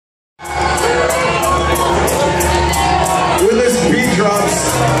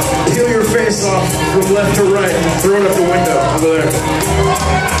Peel your face off from left to right. Throw it up the window over there.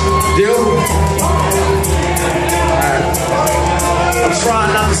 Deal? I'm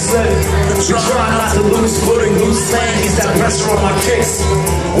trying not to slip. I'm trying not to lose footing, lose slang. Keep that pressure on my kicks.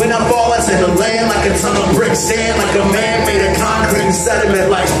 When I fall into the land like a ton of bricks, stand like a man made of concrete and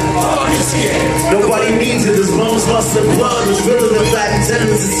sediment. Like fuck this kid. Nobody needs it. This bones, muscle, and blood. It's really the flat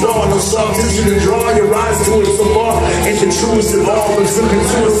tendons. It's all no soft tissue to draw your eyes to it so far. It's the truest of all. But took it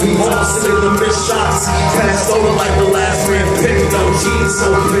to us and more. Sitting the missed shots. Passed over like the last man picked. No jeans,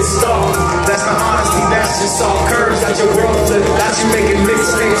 so pissed off. That's the honesty. That's just all curves. Got your world to. Got you making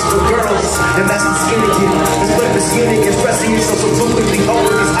mixtapes.